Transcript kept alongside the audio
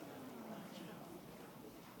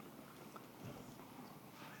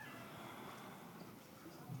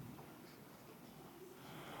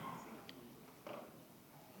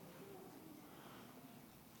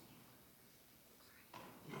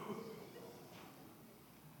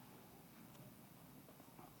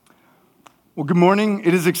Well, good morning.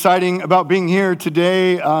 It is exciting about being here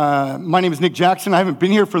today. My name is Nick Jackson. I haven't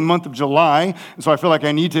been here for the month of July, and so I feel like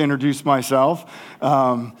I need to introduce myself.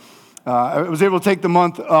 I was able to take the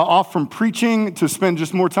month off from preaching to spend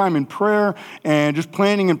just more time in prayer and just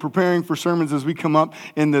planning and preparing for sermons as we come up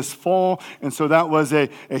in this fall. And so that was a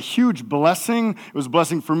huge blessing. It was a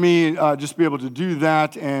blessing for me just to be able to do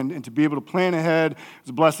that and to be able to plan ahead. It was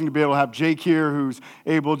a blessing to be able to have Jake here who's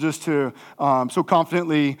able just to so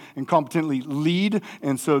confidently and competently lead.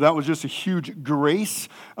 And so that was just a huge grace.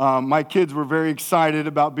 My kids were very excited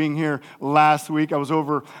about being here last week.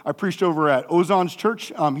 I preached over at Ozon's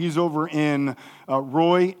church. He's over in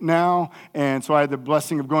Roy now, and so I had the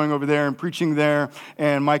blessing of going over there and preaching there,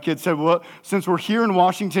 and my kids said, well, since we're here in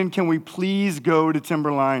Washington, can we please go to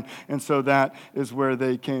Timberline? And so that is where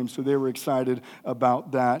they came, so they were excited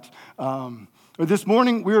about that. This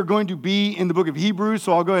morning, we are going to be in the book of Hebrews,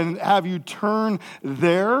 so I'll go ahead and have you turn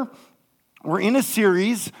there. We're in a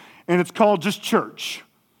series, and it's called Just Church.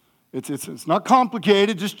 It's not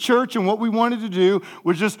complicated, just church, and what we wanted to do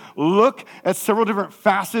was just look at several different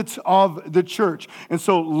facets of the church. And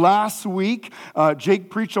so last week, Jake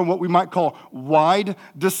preached on what we might call wide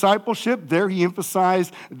discipleship. There he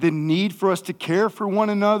emphasized the need for us to care for one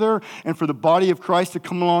another and for the body of Christ to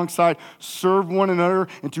come alongside, serve one another,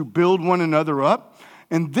 and to build one another up.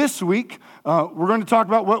 And this week, we're going to talk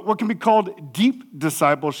about what can be called deep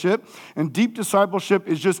discipleship. And deep discipleship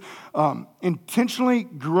is just intentionally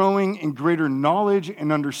growing in greater knowledge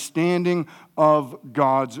and understanding of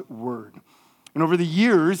God's word. And over the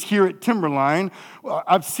years here at Timberline,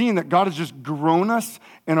 I've seen that God has just grown us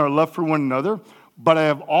in our love for one another, but I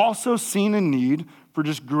have also seen a need for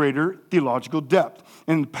just greater theological depth.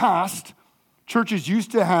 In the past, churches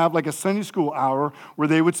used to have like a Sunday school hour where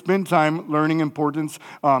they would spend time learning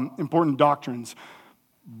important doctrines.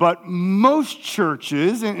 But most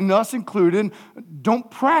churches, and us included, don't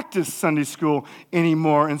practice Sunday school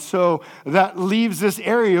anymore. And so that leaves this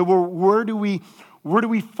area where do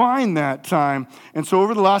we find that time? And so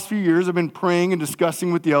over the last few years, I've been praying and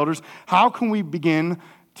discussing with the elders, how can we begin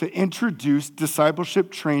to introduce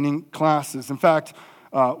discipleship training classes? In fact,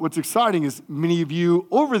 what's exciting is many of you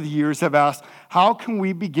over the years have asked, how can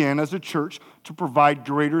we begin as a church to provide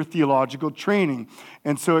greater theological training?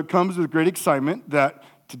 And so it comes with great excitement that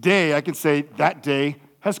today I can say that day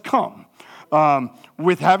has come.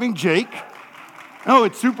 With having Jake,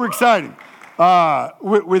 it's super exciting.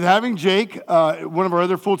 With having Jake, one of our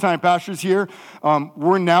other full-time pastors here,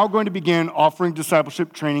 we're now going to begin offering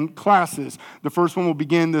discipleship training classes. The first one will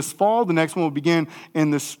begin this fall. The next one will begin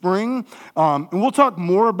in the spring. And we'll talk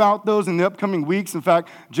more about those in the upcoming weeks. In fact,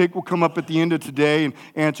 Jake will come up at the end of today and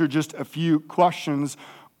answer just a few questions.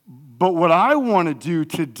 But what I want to do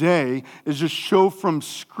today is just show from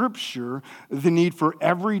Scripture the need for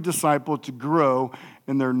every disciple to grow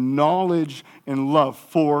in their knowledge and love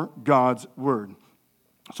for God's Word.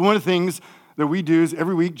 So one of the things that we do is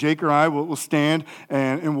every week, Jake or I will stand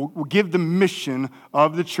and we'll give the mission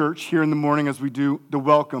of the church here in the morning as we do the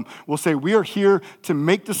welcome. We'll say, we are here to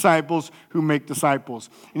make disciples who make disciples.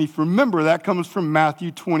 And if you remember, that comes from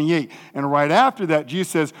Matthew 28. And right after that, Jesus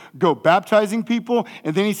says, go baptizing people.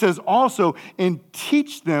 And then he says also, and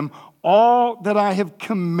teach them all that I have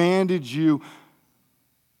commanded you.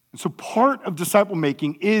 And so part of disciple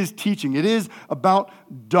making is teaching. It is about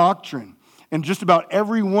doctrine. And just about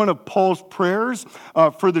every one of Paul's prayers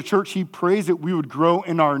for the church, he prays that we would grow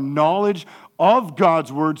in our knowledge of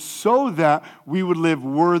God's word so that we would live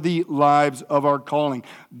worthy lives of our calling.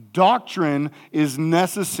 Doctrine is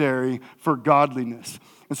necessary for godliness.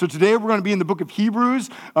 And so today we're going to be in the book of Hebrews.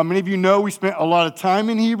 Many of you know we spent a lot of time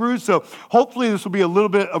in Hebrews, so hopefully this will be a little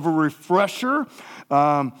bit of a refresher.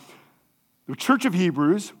 The church of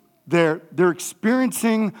Hebrews, they're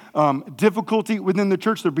experiencing difficulty within the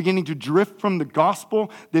church. They're beginning to drift from the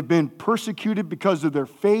gospel. They've been persecuted because of their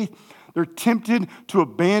faith. They're tempted to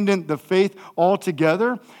abandon the faith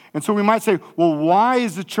altogether. And so we might say, well, why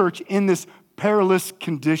is the church in this perilous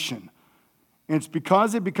condition? And it's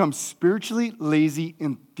because it becomes spiritually lazy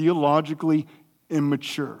and theologically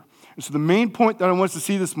immature. And so the main point that I want us to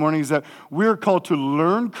see this morning is that we're called to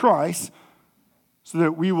learn Christ so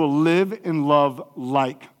that we will live and love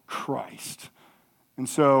like Christ. And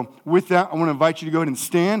so with that, I want to invite you to go ahead and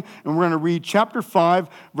stand, and we're going to read chapter 5,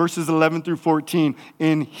 verses 11 through 14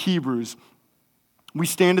 in Hebrews. We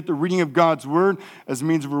stand at the reading of God's word as a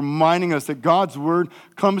means of reminding us that God's word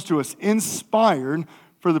comes to us inspired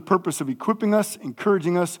for the purpose of equipping us,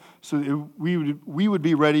 encouraging us, so that we would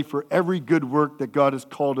be ready for every good work that God has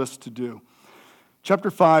called us to do.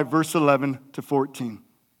 Chapter 5, verse 11 to 14.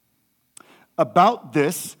 About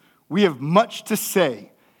this, we have much to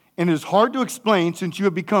say and it is hard to explain since you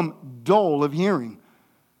have become dull of hearing.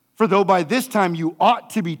 For though by this time you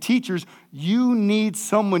ought to be teachers, you need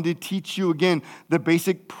someone to teach you again the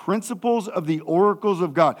basic principles of the oracles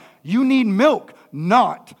of God. You need milk,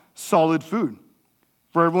 not solid food.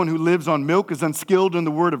 For everyone who lives on milk is unskilled in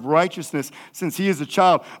the word of righteousness, since he is a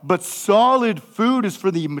child. But solid food is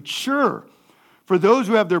for the mature, for those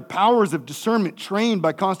who have their powers of discernment trained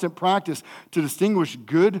by constant practice to distinguish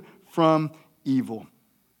good from evil.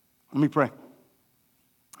 Let me pray.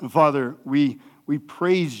 Father, we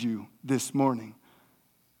praise you this morning.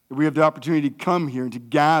 We have the opportunity to come here and to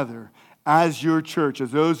gather as your church,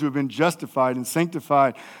 as those who have been justified and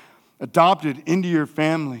sanctified, adopted into your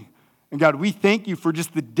family. And God, we thank you for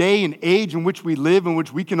just the day and age in which we live, in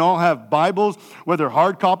which we can all have Bibles, whether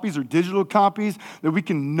hard copies or digital copies, that we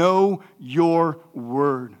can know your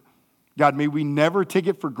word. God, may we never take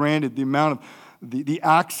it for granted, the amount of the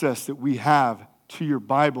access that we have to your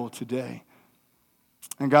Bible today.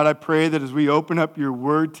 And God, I pray that as we open up your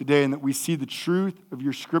word today and that we see the truth of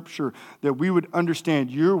your scripture, that we would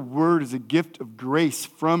understand your word is a gift of grace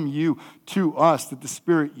from you to us, that the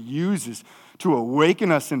Spirit uses to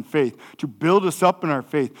awaken us in faith, to build us up in our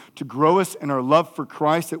faith, to grow us in our love for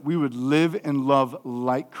Christ, that we would live and love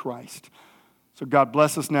like Christ. So God,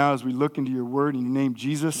 bless us now as we look into your word. In your name,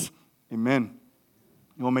 Jesus, amen.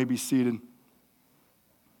 You all may be seated.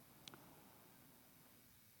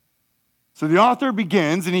 So the author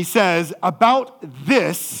begins and he says, about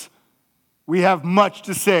this we have much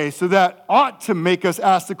to say. So that ought to make us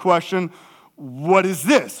ask the question, what is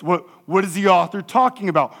this? What is the author talking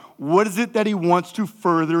about? What is it that he wants to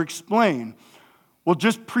further explain? Well,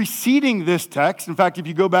 just preceding this text, in fact, if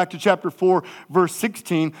you go back to chapter 4, verse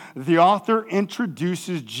 16, the author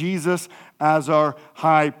introduces Jesus as our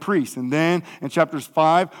high priest. And then in chapters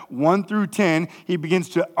 5, 1 through 10, he begins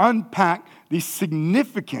to unpack the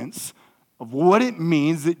significance of what it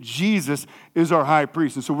means that Jesus is our high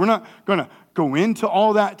priest. And so we're not going to go into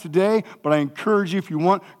all that today, but I encourage you, if you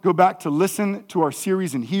want, go back to listen to our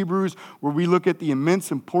series in Hebrews where we look at the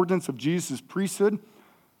immense importance of Jesus' priesthood.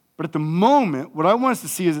 But at the moment, what I want us to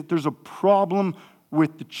see is that there's a problem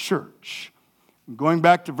with the church. Going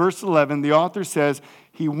back to verse 11, the author says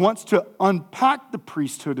he wants to unpack the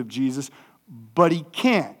priesthood of Jesus, but he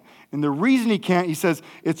can't. And the reason he can't, he says,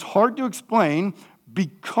 it's hard to explain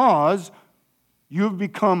because you have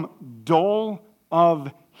become dull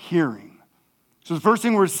of hearing. So the first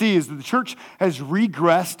thing we're to see is that the church has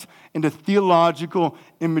regressed into theological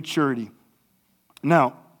immaturity.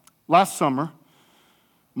 Now, last summer,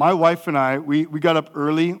 my wife and I, we got up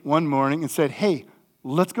early one morning and said, hey,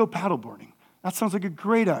 let's go paddleboarding. That sounds like a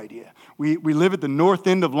great idea. We live at the north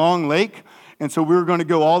end of Long Lake, and so we were going to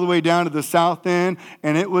go all the way down to the south end,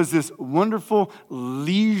 and it was this wonderful,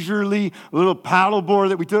 leisurely little paddleboard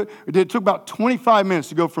that we took. It took about 25 minutes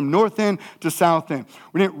to go from north end to south end.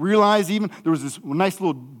 We didn't realize even there was this nice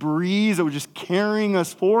little breeze that was just carrying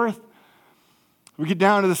us forth. We get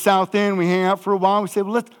down to the south end, we hang out for a while, and we say,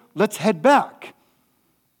 well, let's head back.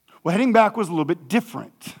 Well, heading back was a little bit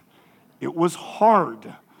different. It was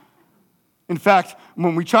hard. In fact,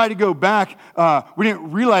 when we tried to go back, we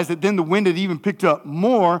didn't realize that then the wind had even picked up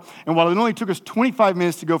more. And while it only took us 25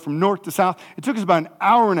 minutes to go from north to south, it took us about an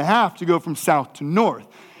hour and a half to go from south to north.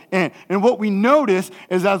 And what we noticed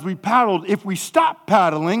is as we paddled, if we stopped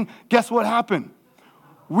paddling, guess what happened?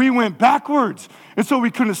 We went backwards. And so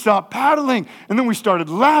we couldn't stop paddling. And then we started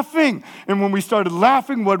laughing. And when we started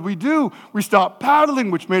laughing, what did we do? We stopped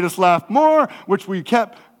paddling, which made us laugh more, which we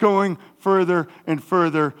kept going further and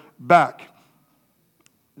further back.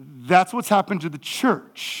 That's what's happened to the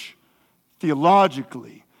church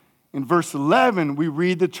theologically. In verse 11, we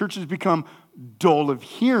read the church has become dull of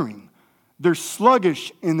hearing. They're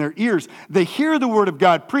sluggish in their ears. They hear the word of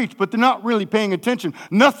God preached, but they're not really paying attention.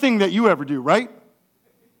 Nothing that you ever do, right?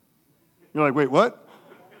 You're like, wait, what?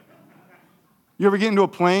 You ever get into a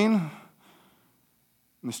plane? And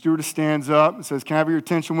the stewardess stands up and says, can I have your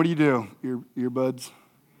attention? What do? Earbuds.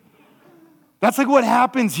 That's like what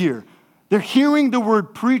happens here. They're hearing the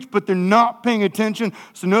word preached, but they're not paying attention.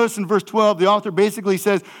 So notice in verse 12, the author basically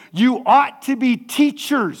says, you ought to be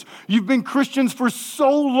teachers. You've been Christians for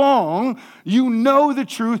so long. You know the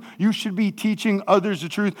truth. You should be teaching others the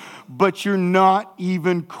truth, but you're not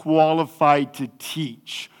even qualified to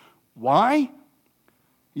teach. Why?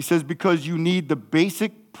 He says, because you need the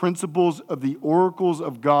basic principles of the oracles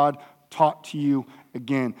of God taught to you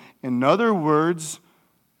again. In other words,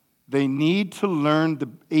 they need to learn the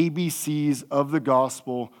ABCs of the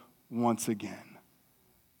gospel once again.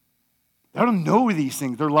 They don't know these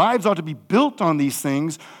things. Their lives ought to be built on these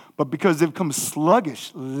things, but because they've become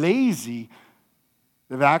sluggish, lazy,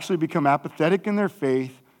 They've actually become apathetic in their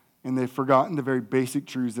faith, and they've forgotten the very basic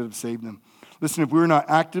truths that have saved them. Listen, if we're not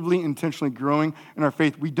actively, intentionally growing in our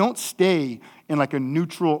faith, we don't stay in like a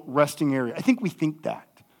neutral resting area. I think we think that.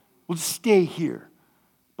 We'll just stay here.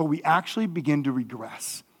 But we actually begin to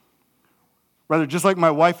regress. Rather, just like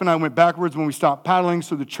my wife and I went backwards when we stopped paddling,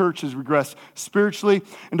 so the church has regressed spiritually.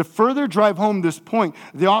 And to further drive home this point,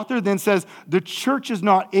 the author then says, the church is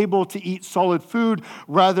not able to eat solid food.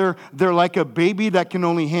 Rather, they're like a baby that can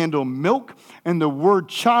only handle milk. And the word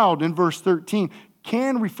child in verse 13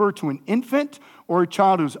 can refer to an infant or a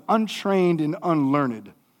child who's untrained and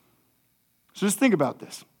unlearned. So just think about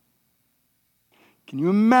this. Can you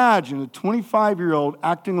imagine a 25-year-old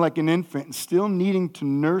acting like an infant and still needing to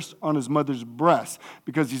nurse on his mother's breast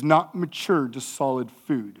because he's not matured to solid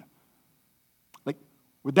food? Like,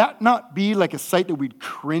 would that not be like a sight that we'd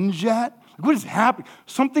cringe at? Like, what is happening?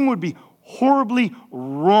 Something would be horribly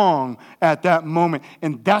wrong at that moment,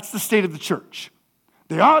 and that's the state of the church.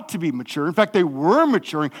 They ought to be mature. In fact, they were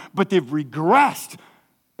maturing, but they've regressed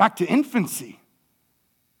back to infancy.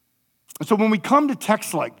 And so when we come to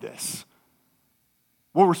texts like this,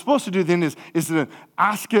 what we're supposed to do then is to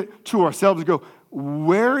ask it to ourselves and go,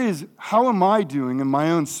 how am I doing in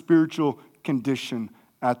my own spiritual condition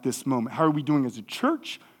at this moment? How are we doing as a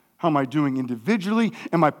church? How am I doing individually?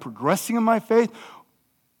 Am I progressing in my faith?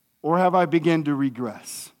 Or have I begun to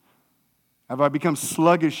regress? Have I become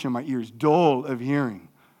sluggish in my ears, dull of hearing?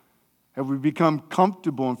 Have we become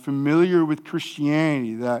comfortable and familiar with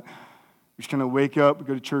Christianity that we just kind of wake up, we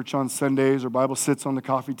go to church on Sundays, our Bible sits on the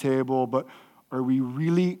coffee table, but are we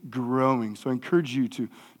really growing? So I encourage you to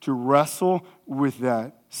wrestle with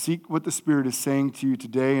that. Seek what the Spirit is saying to you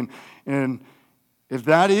today. And if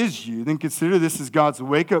that is you, then consider this as God's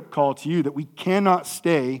wake-up call to you that we cannot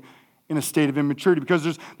stay in a state of immaturity, because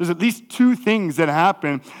there's at least two things that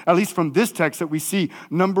happen, at least from this text, that we see.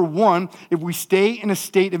 Number one, if we stay in a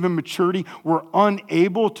state of immaturity, we're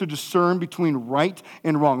unable to discern between right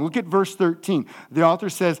and wrong. Look at verse 13. The author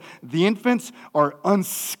says, the infants are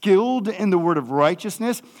unskilled in the word of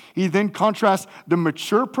righteousness. He then contrasts the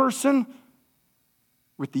mature person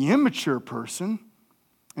with the immature person,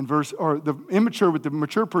 the immature with the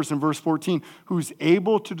mature person, verse 14, who's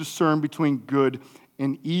able to discern between good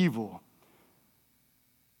and evil.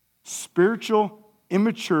 Spiritual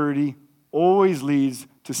immaturity always leads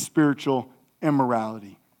to spiritual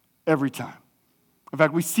immorality, every time. In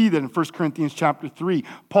fact, we see that in 1 Corinthians chapter 3.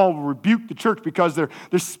 Paul will rebuke the church because they're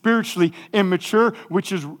spiritually immature,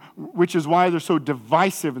 which is why they're so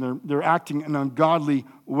divisive and they're acting in ungodly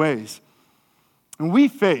ways. And we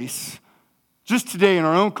face, just today in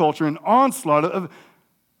our own culture, an onslaught of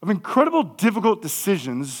incredible difficult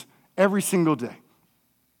decisions every single day.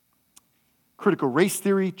 Critical race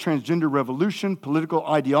theory, transgender revolution, political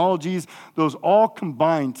ideologies, those all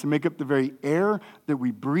combine to make up the very air that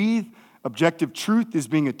we breathe. Objective truth is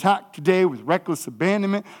being attacked today with reckless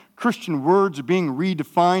abandonment. Christian words are being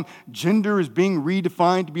redefined. Gender is being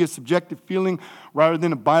redefined to be a subjective feeling rather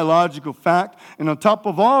than a biological fact. And on top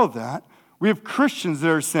of all of that, we have Christians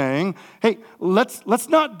that are saying, hey, let's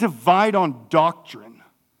not divide on doctrine.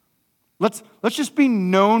 Let's just be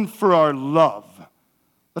known for our love.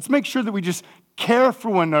 Let's make sure that we just care for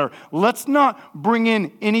one another. Let's not bring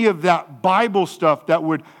in any of that Bible stuff that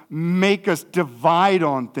would make us divide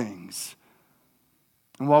on things.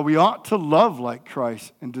 And while we ought to love like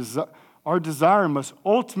Christ, and our desire must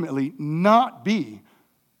ultimately not be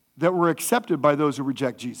that we're accepted by those who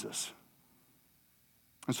reject Jesus.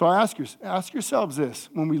 And so I ask yourselves this.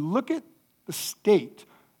 When we look at the state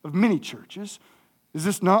of many churches, is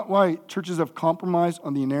this not why churches have compromised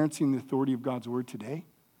on the inerrancy and the authority of God's word today?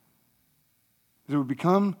 That we've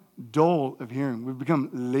become dull of hearing. We've become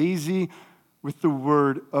lazy with the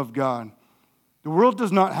word of God. The world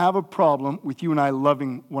does not have a problem with you and I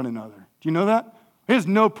loving one another. Do you know that? It has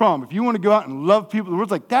no problem. If you want to go out and love people, the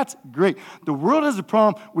world's like, that's great. The world has a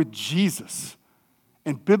problem with Jesus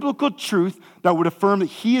and biblical truth that would affirm that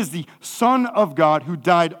he is the Son of God who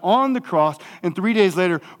died on the cross and 3 days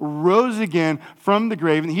later rose again from the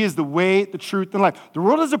grave, and he is the way, the truth, and life. The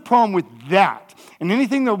world has a problem with that. And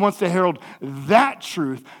anything that wants to herald that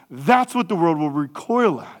truth, that's what the world will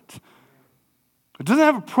recoil at. It doesn't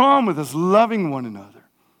have a problem with us loving one another.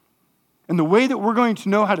 And the way that we're going to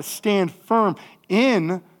know how to stand firm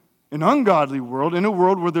in an ungodly world, in a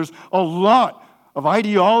world where there's a lot of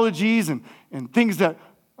ideologies and things that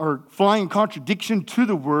are flying in contradiction to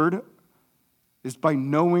the word, is by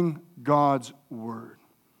knowing God's word.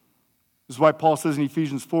 This is why Paul says in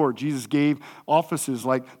Ephesians 4, Jesus gave offices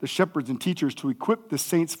like the shepherds and teachers to equip the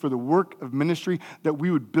saints for the work of ministry, that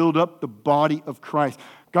we would build up the body of Christ.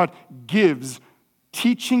 God gives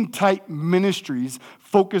teaching type ministries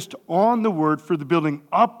focused on the word for the building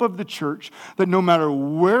up of the church, that no matter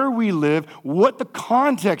where we live, what the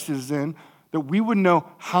context is in, that we would know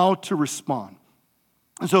how to respond.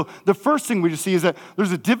 And so the first thing we just see is that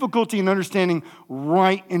there's a difficulty in understanding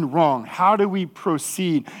right and wrong. How do we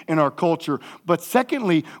proceed in our culture? But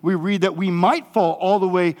secondly, we read that we might fall all the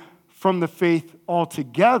way from the faith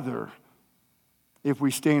altogether if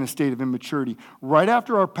we stay in a state of immaturity. Right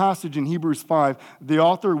after our passage in Hebrews 5, the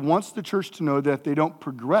author wants the church to know that if they don't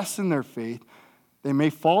progress in their faith, they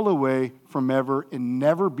may fall away from ever and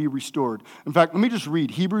never be restored. In fact, let me just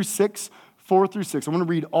read Hebrews 6, 4 through 6. I want to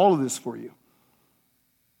read all of this for you.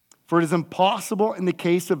 For it is impossible in the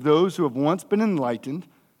case of those who have once been enlightened,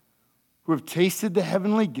 who have tasted the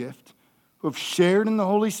heavenly gift, who have shared in the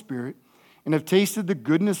Holy Spirit, and have tasted the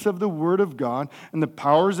goodness of the Word of God and the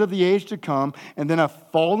powers of the age to come, and then have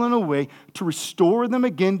fallen away, to restore them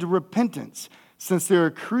again to repentance, since they are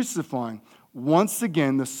crucifying once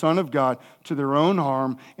again the Son of God to their own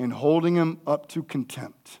harm and holding him up to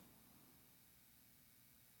contempt.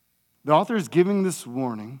 The author is giving this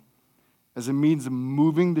warning as a means of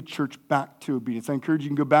moving the church back to obedience. I encourage you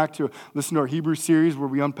to go back to listen to our Hebrew series where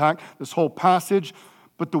we unpack this whole passage.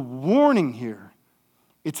 But the warning here,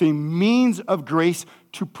 it's a means of grace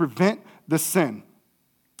to prevent the sin.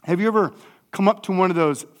 Have you ever come up to one of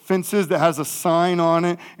those fences that has a sign on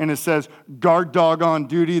it and it says guard dog on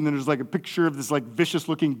duty, and then there's like a picture of this like vicious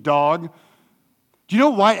looking dog? Do you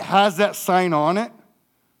know why it has that sign on it?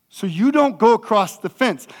 So you don't go across the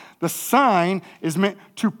fence. The sign is meant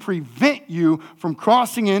to prevent you from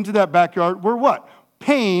crossing into that backyard where what?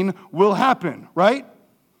 Pain will happen, right?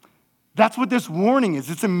 That's what this warning is.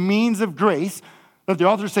 It's a means of grace that the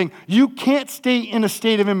author is saying, you can't stay in a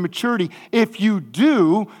state of immaturity. If you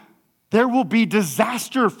do, there will be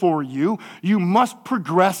disaster for you. You must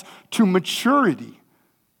progress to maturity.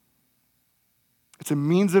 It's a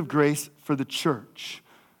means of grace for the church.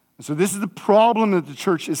 And so this is the problem that the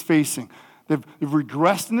church is facing. They've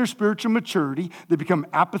regressed in their spiritual maturity. They become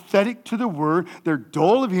apathetic to the word. They're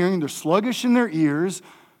dull of hearing. They're sluggish in their ears.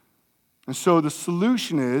 And so the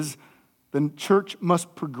solution is the church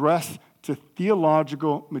must progress to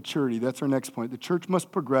theological maturity. That's our next point. The church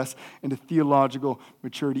must progress into theological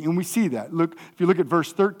maturity. And we see that. Look, if you look at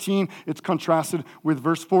verse 13, it's contrasted with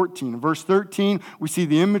verse 14. In verse 13, we see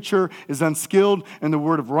the immature is unskilled in the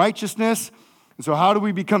word of righteousness. And so how do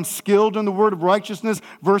we become skilled in the word of righteousness?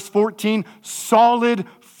 Verse 14, solid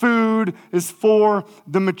food is for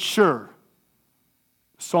the mature.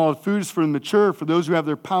 Solid food is for the mature, for those who have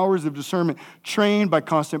their powers of discernment trained by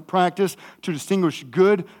constant practice to distinguish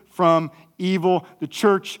good from evil. The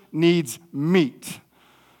church needs meat.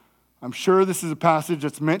 I'm sure this is a passage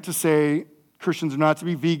that's meant to say Christians are not to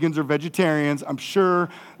be vegans or vegetarians. I'm sure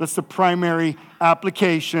that's the primary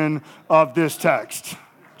application of this text.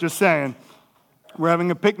 Just saying. We're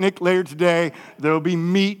having a picnic later today. There will be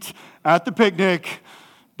meat at the picnic.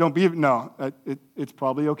 It's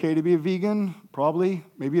probably okay to be a vegan, probably,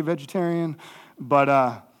 maybe a vegetarian. But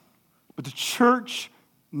the church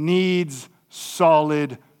needs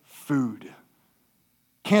solid food.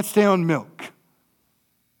 Can't stay on milk.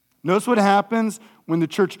 Notice what happens when the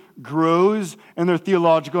church grows in their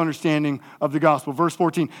theological understanding of the gospel. Verse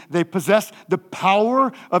 14, they possess the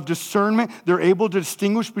power of discernment. They're able to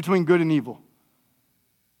distinguish between good and evil.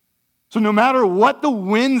 So no matter what the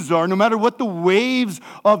winds are, no matter what the waves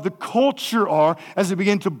of the culture are, as they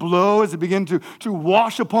begin to blow, as they begin to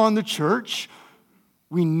wash upon the church,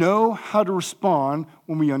 we know how to respond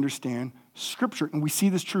when we understand Scripture. And we see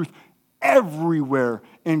this truth everywhere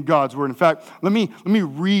in God's Word. In fact, let me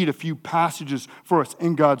read a few passages for us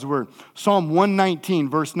in God's Word. Psalm 119,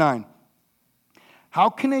 verse 9. How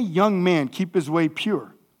can a young man keep his way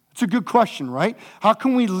pure? It's a good question, right? How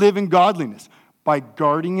can we live in godliness? By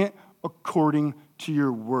guarding it according to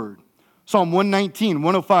your word. Psalm 119,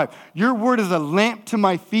 105. Your word is a lamp to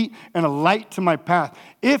my feet and a light to my path.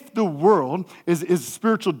 If the world is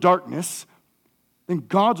spiritual darkness, then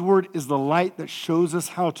God's word is the light that shows us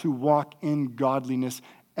how to walk in godliness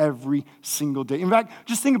every single day. In fact,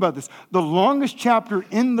 just think about this. The longest chapter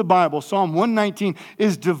in the Bible, Psalm 119,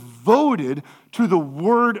 is devoted to the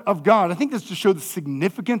Word of God. I think that's to show the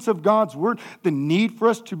significance of God's Word, the need for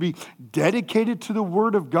us to be dedicated to the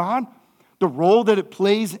Word of God, the role that it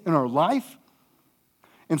plays in our life.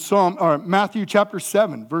 In Matthew chapter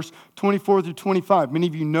 7, verse 24 through 25. Many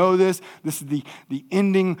of you know this. This is the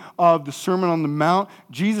ending of the Sermon on the Mount.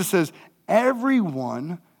 Jesus says,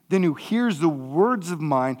 everyone then who hears the words of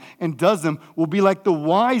mine and does them will be like the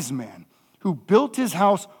wise man who built his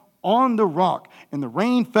house on the rock. And the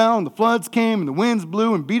rain fell, and the floods came, and the winds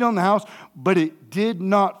blew and beat on the house, but it did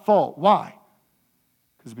not fall. Why?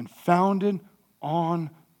 Because it's been founded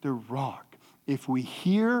on the rock. If we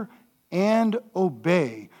hear and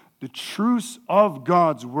obey the truths of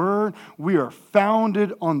God's word, we are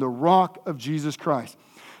founded on the rock of Jesus Christ.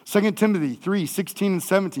 2 Timothy 3:16 and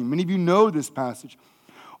 17. Many of you know this passage.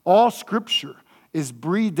 All scripture is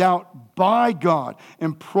breathed out by God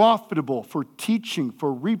and profitable for teaching,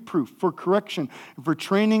 for reproof, for correction, and for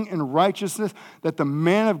training in righteousness, that the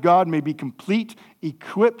man of God may be complete,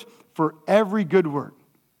 equipped for every good work.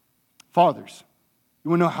 Fathers, you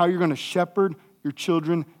want to know how you're going to shepherd your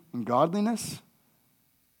children in godliness?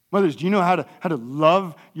 Mothers, do you know how to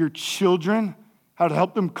love your children? How to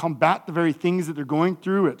help them combat the very things that they're going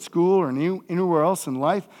through at school or anywhere else in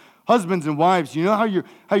life? Husbands and wives, do you know how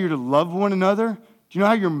you're to love one another? Do you know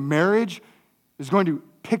how your marriage is going to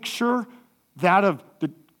picture that of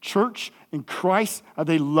the church and Christ, how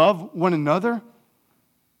they love one another?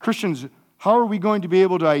 Christians, how are we going to be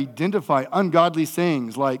able to identify ungodly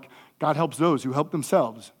sayings like, God helps those who help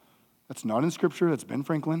themselves? That's not in Scripture. That's Ben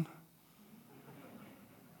Franklin.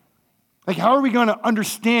 Like, how are we going to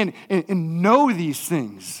understand and know these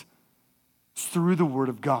things? It's through the Word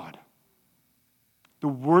of God. The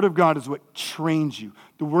Word of God is what trains you.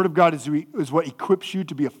 The Word of God is what equips you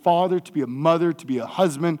to be a father, to be a mother, to be a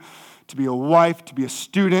husband, to be a wife, to be a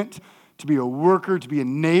student, to be a worker, to be a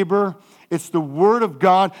neighbor. It's the Word of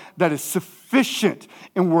God that is sufficient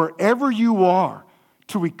in wherever you are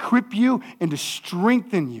to equip you and to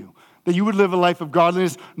strengthen you, that you would live a life of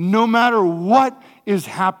godliness no matter what is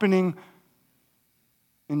happening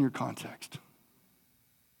in your context.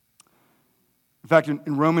 In fact,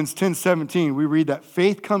 in Romans 10:17, we read that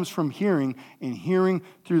faith comes from hearing, and hearing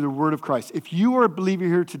through the word of Christ. If you are a believer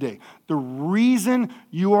here today, the reason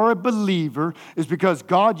you are a believer is because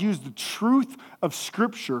God used the truth of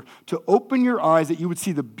Scripture to open your eyes that you would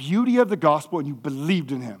see the beauty of the gospel and you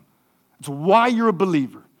believed in him. That's why you're a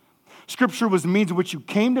believer. Scripture was the means in which you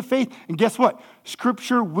came to faith, and guess what?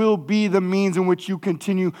 Scripture will be the means in which you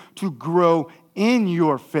continue to grow in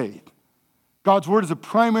your faith. God's word is a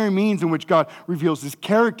primary means in which God reveals his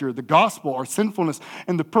character, the gospel, our sinfulness,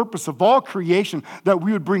 and the purpose of all creation, that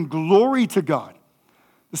we would bring glory to God.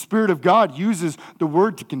 The Spirit of God uses the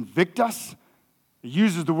word to convict us. It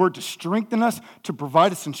uses the word to strengthen us, to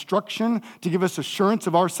provide us instruction, to give us assurance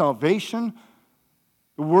of our salvation.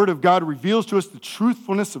 The Word of God reveals to us the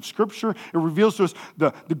truthfulness of Scripture. It reveals to us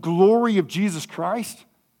the glory of Jesus Christ.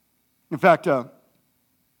 In fact,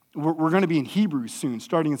 we're going to be in Hebrews soon,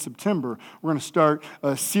 starting in September. We're going to start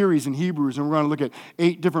a series in Hebrews, and we're going to look at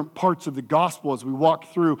 8 different parts of the gospel as we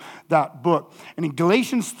walk through that book. And in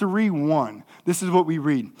Galatians 3:1, this is what we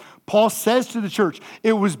read. Paul says to the church,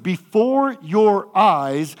 "It was before your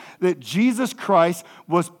eyes that Jesus Christ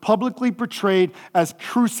was publicly portrayed as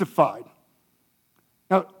crucified."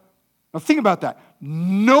 Now think about that.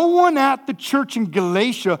 No one at the church in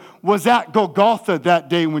Galatia was at Golgotha that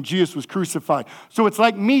day when Jesus was crucified. So it's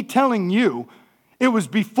like me telling you, it was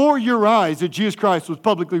before your eyes that Jesus Christ was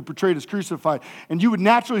publicly portrayed as crucified. And you would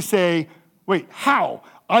naturally say, wait, how?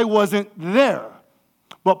 I wasn't there.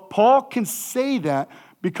 But Paul can say that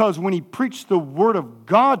because when he preached the word of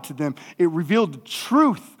God to them, it revealed the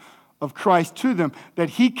truth of Christ to them, that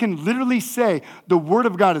he can literally say, the word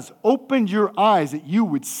of God has opened your eyes that you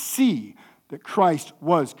would see that Christ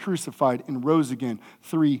was crucified and rose again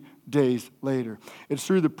 3 days later. It's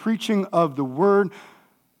through the preaching of the word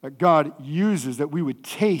that God uses that we would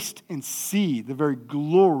taste and see the very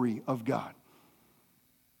glory of God.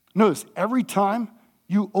 Notice, every time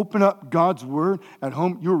you open up God's word at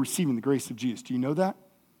home, you're receiving the grace of Jesus. Do you know that?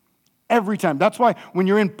 Every time. That's why when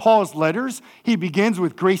you're in Paul's letters, he begins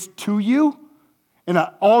with grace to you. And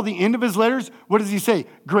at all the end of his letters, what does he say?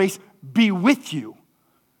 Grace be with you.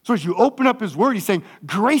 So as you open up his word, he's saying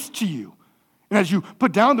grace to you. And as you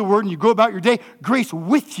put down the word and you go about your day, grace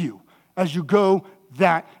with you as you go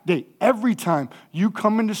that day. Every time you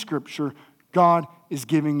come into Scripture, God is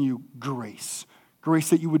giving you grace. Grace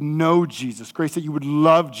that you would know Jesus. Grace that you would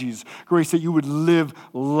love Jesus. Grace that you would live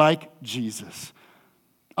like Jesus.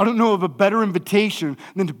 I don't know of a better invitation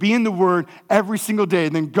than to be in the Word every single day.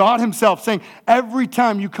 And then God himself saying, every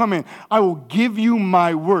time you come in, I will give you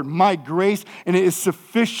my word, my grace, and it is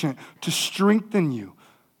sufficient to strengthen you,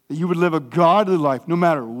 that you would live a godly life no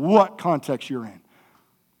matter what context you're in.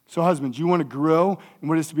 So husbands, you want to grow in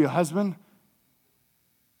what it is to be a husband?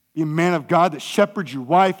 Be a man of God that shepherds your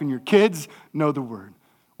wife and your kids? Know the word.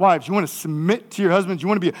 Wives, you want to submit to your husbands? You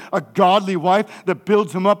want to be a godly wife that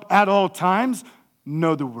builds them up at all times?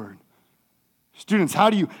 Know the word. Students,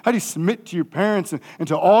 how do you submit to your parents and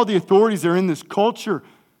to all the authorities that are in this culture?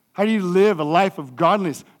 How do you live a life of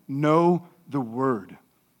godliness? Know the Word?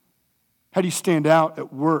 How do you stand out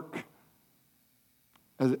at work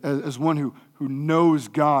as one who knows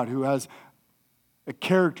God, who has a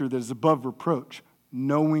character that is above reproach?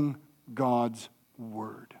 Knowing God's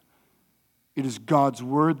Word. It is God's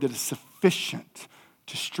Word that is sufficient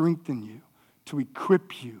to strengthen you, to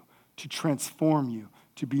equip you, to transform you,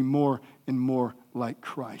 to be more and more like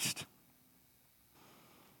Christ.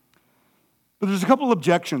 But there's a couple of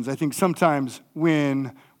objections, I think, sometimes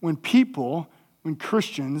when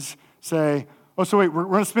Christians say, oh, so wait, we're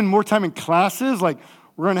going to spend more time in classes? Like,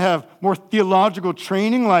 we're going to have more theological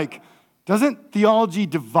training? Like, doesn't theology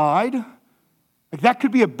divide? Like, that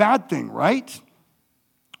could be a bad thing, right?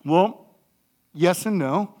 Well, yes and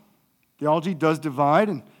no. Theology does divide,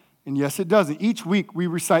 and yes, it does. And each week we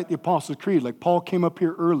recite the Apostles' Creed, like Paul came up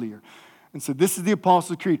here earlier and said, this is the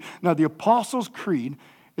Apostles' Creed. Now, the Apostles' Creed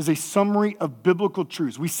is a summary of biblical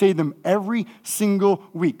truths. We say them every single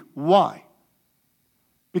week. Why?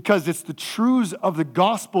 Because it's the truths of the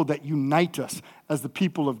gospel that unite us as the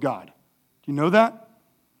people of God. Do you know that?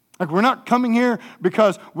 Like, we're not coming here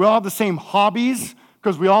because we all have the same hobbies,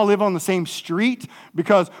 because we all live on the same street,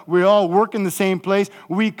 because we all work in the same place.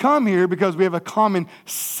 We come here because we have a common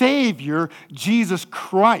Savior, Jesus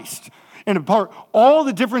Christ. And apart all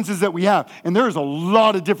the differences that we have, and there's a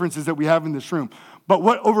lot of differences that we have in this room, but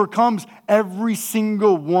what overcomes every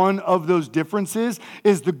single one of those differences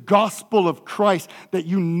is the gospel of Christ that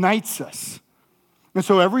unites us. And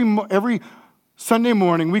so every Sunday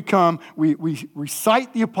morning we come, we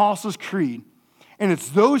recite the Apostles' Creed, and it's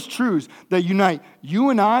those truths that unite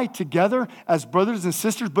you and I together as brothers and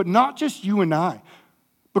sisters, but not just you and I,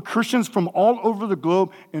 but Christians from all over the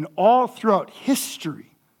globe and all throughout history.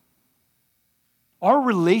 Our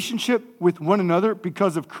relationship with one another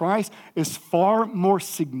because of Christ is far more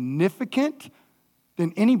significant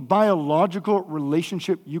than any biological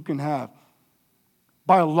relationship you can have.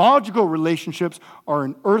 Biological relationships are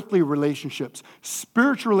in earthly relationships.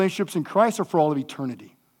 Spiritual relationships in Christ are for all of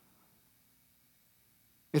eternity.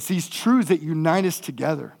 It's these truths that unite us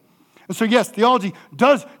together. And so, yes, theology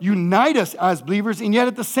does unite us as believers, and yet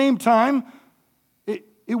at the same time,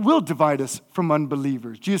 it will divide us from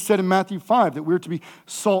unbelievers. Jesus said in Matthew 5 that we're to be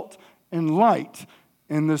salt and light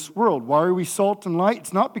in this world. Why are we salt and light?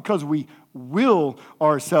 It's not because we will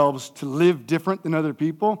ourselves to live different than other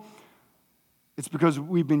people. It's because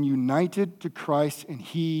we've been united to Christ and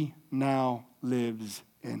He now lives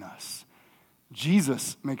in us.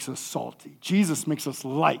 Jesus makes us salty. Jesus makes us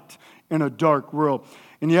light in a dark world.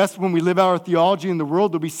 And yes, when we live out our theology in the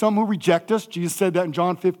world, there'll be some who reject us. Jesus said that in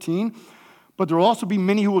John 15. But there will also be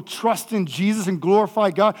many who will trust in Jesus and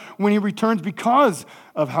glorify God when He returns because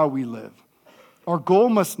of how we live. Our goal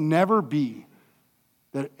must never be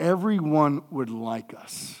that everyone would like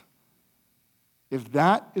us. If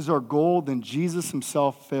that is our goal, then Jesus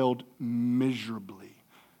Himself failed miserably.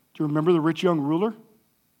 Do you remember the rich young ruler?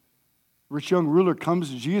 The rich young ruler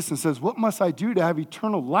comes to Jesus and says, what must I do to have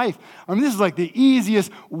eternal life? I mean, this is like the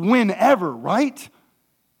easiest win ever, right?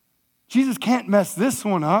 Jesus can't mess this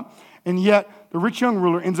one up. And yet, the rich young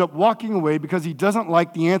ruler ends up walking away because he doesn't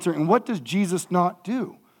like the answer. And what does Jesus not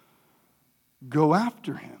do? Go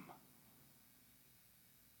after him.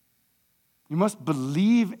 You must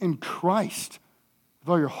believe in Christ with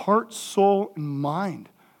all your heart, soul, and mind.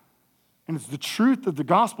 And it's the truth of the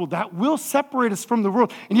gospel that will separate us from the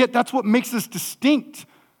world. And yet, that's what makes us distinct,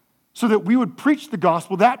 so that we would preach the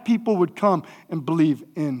gospel, that people would come and believe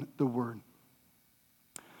in the word.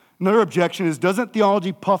 Another objection is, doesn't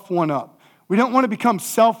theology puff one up? We don't want to become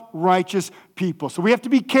self-righteous people. So we have to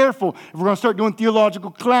be careful. If we're going to start doing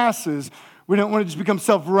theological classes, we don't want to just become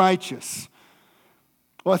self-righteous.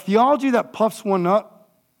 Well, a theology that puffs one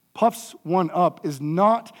up is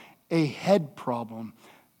not a head problem.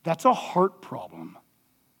 That's a heart problem.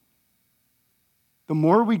 The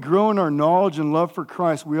more we grow in our knowledge and love for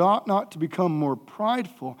Christ, we ought not to become more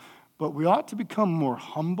prideful, but we ought to become more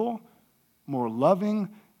humble, more loving,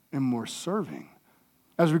 and more serving.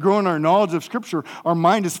 As we grow in our knowledge of Scripture, our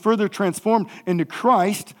mind is further transformed into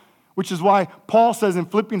Christ, which is why Paul says in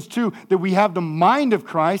Philippians 2 that we have the mind of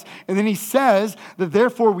Christ, and then he says that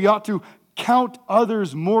therefore we ought to count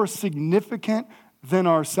others more significant than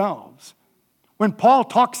ourselves. When Paul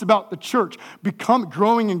talks about the church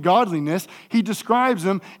growing in godliness, he describes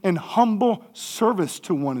them in humble service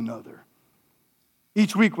to one another.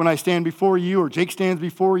 Each week when I stand before you or Jake stands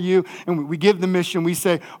before you and we give the mission, we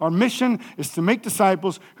say, our mission is to make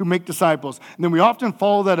disciples who make disciples. And then we often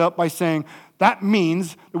follow that up by saying, that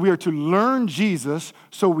means that we are to learn Jesus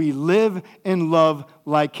so we live and love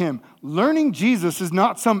like Him. Learning Jesus is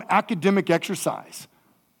not some academic exercise.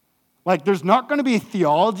 Like, there's not going to be a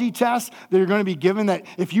theology test that you're going to be given that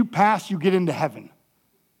if you pass, you get into heaven.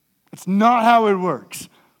 It's not how it works.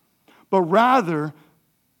 But rather,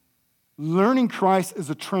 learning Christ is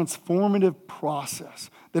a transformative process.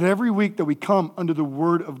 That every week that we come under the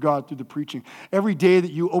Word of God through the preaching, every day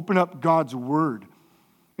that you open up God's Word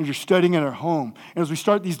and you're studying at our home, and as we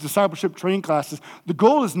start these discipleship training classes, the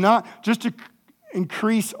goal is not just to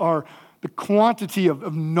increase the quantity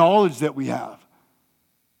of knowledge that we have,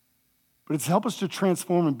 but it's to help us to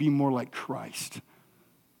transform and be more like Christ.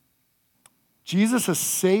 Jesus has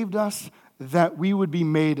saved us that we would be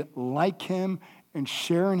made like him and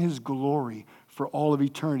share in his glory for all of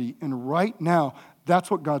eternity. And right now, that's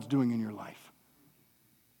what God's doing in your life.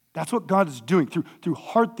 That's what God is doing through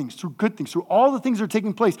hard things, through good things, through all the things that are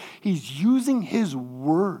taking place. He's using his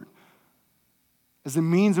word as a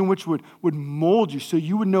means in which would mold you so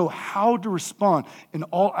you would know how to respond in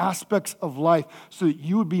all aspects of life so that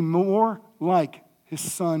you would be more like his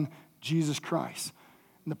son, Jesus Christ.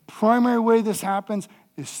 And the primary way this happens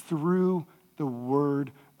is through the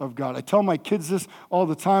word of God. I tell my kids this all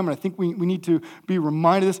the time, and I think we need to be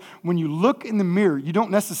reminded of this. When you look in the mirror, you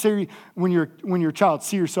don't necessarily, when you're a child,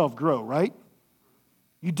 see yourself grow, right?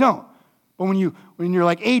 You don't. But when you're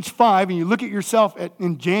like age 5 and you look at yourself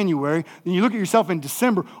in January, then you look at yourself in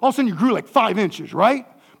December, all of a sudden you grew like 5 inches, right?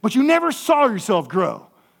 But you never saw yourself grow.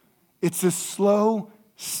 It's this slow,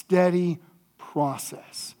 steady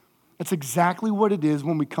process. That's exactly what it is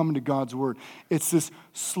when we come into God's word. It's this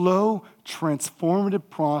slow, transformative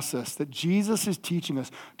process that Jesus is teaching us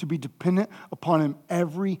to be dependent upon him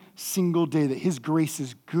every single day, that his grace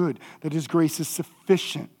is good, that his grace is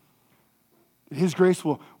sufficient, that his grace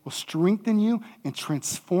will strengthen you and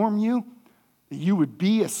transform you, that you would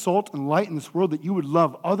be a salt and light in this world, that you would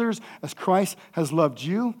love others as Christ has loved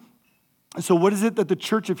you. And so what is it that the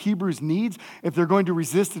church of Hebrews needs if they're going to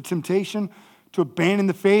resist the temptation to abandon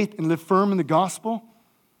the faith and live firm in the gospel?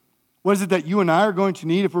 What is it that you and I are going to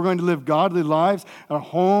need if we're going to live godly lives at our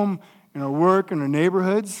home, in our work, in our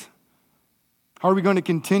neighborhoods? How are we going to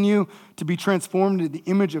continue to be transformed into the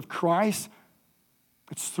image of Christ?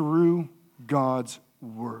 It's through God's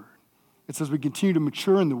word. It's as we continue to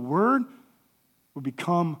mature in the word, we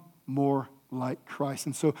become more like Christ.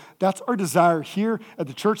 And so that's our desire here at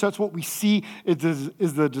the church. That's what we see is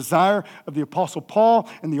the desire of the Apostle Paul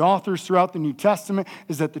and the authors throughout the New Testament,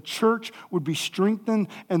 is that the church would be strengthened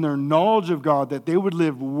in their knowledge of God, that they would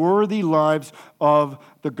live worthy lives of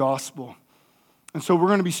the gospel. And so we're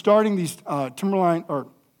going to be starting these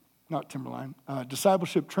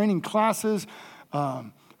discipleship training classes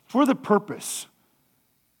for the purpose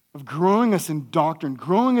of growing us in doctrine,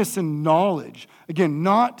 growing us in knowledge. Again,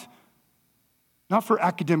 not for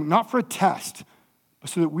academic, not for a test, but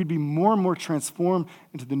so that we'd be more and more transformed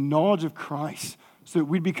into the knowledge of Christ, so that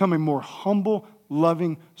we'd become a more humble,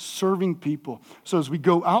 loving, serving people. So as we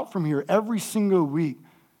go out from here every single week,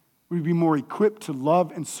 we'd be more equipped to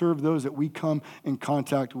love and serve those that we come in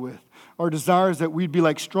contact with. Our desire is that we'd be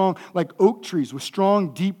like oak trees with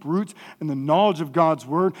strong, deep roots in the knowledge of God's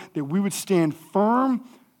word, that we would stand firm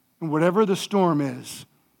in whatever the storm is.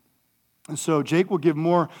 And so Jake will give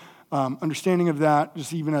more understanding of that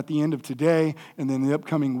just even at the end of today and then the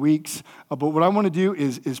upcoming weeks. But what I want to do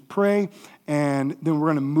is pray, and then we're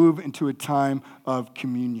going to move into a time of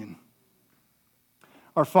communion.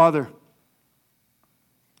 Our Father,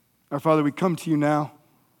 we come to you now,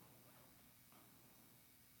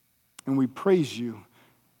 and we praise you.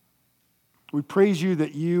 We praise you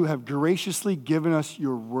that you have graciously given us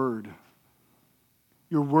your word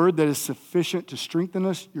that is sufficient to strengthen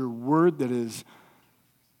us, your word that is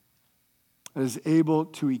able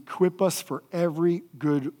to equip us for every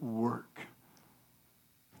good work.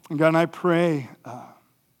 And God, and I pray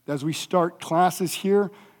as we start classes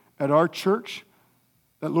here at our church,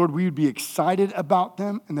 that, Lord, we would be excited about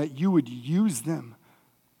them and that you would use them,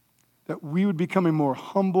 that we would become a more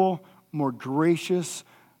humble, more gracious,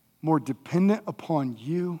 more dependent upon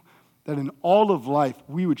you, that in all of life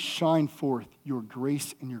we would shine forth your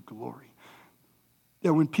grace and your glory.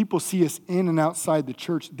 That when people see us in and outside the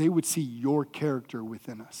church, they would see your character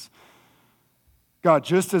within us. God,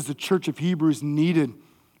 just as the church of Hebrews needed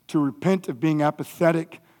to repent of being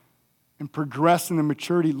apathetic and progress in the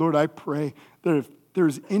maturity, Lord, I pray that if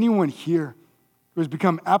there's anyone here who has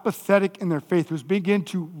become apathetic in their faith, who's begun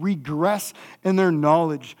to regress in their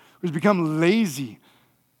knowledge, who's become lazy,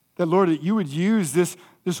 that, Lord, that you would use this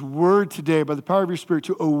word today by the power of your Spirit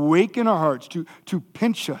to awaken our hearts, to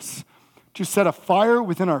pinch us, to set a fire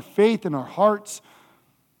within our faith and our hearts,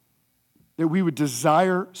 that we would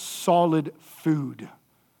desire solid food,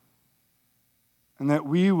 and that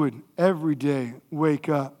we would every day wake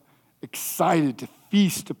up excited to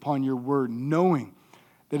feast upon your word, knowing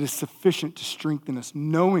that is sufficient to strengthen us,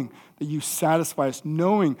 knowing that you satisfy us,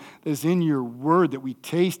 knowing that it's in your word that we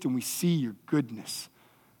taste and we see your goodness.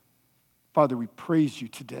 Father, we praise you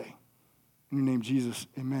today. In your name, Jesus,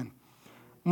 amen.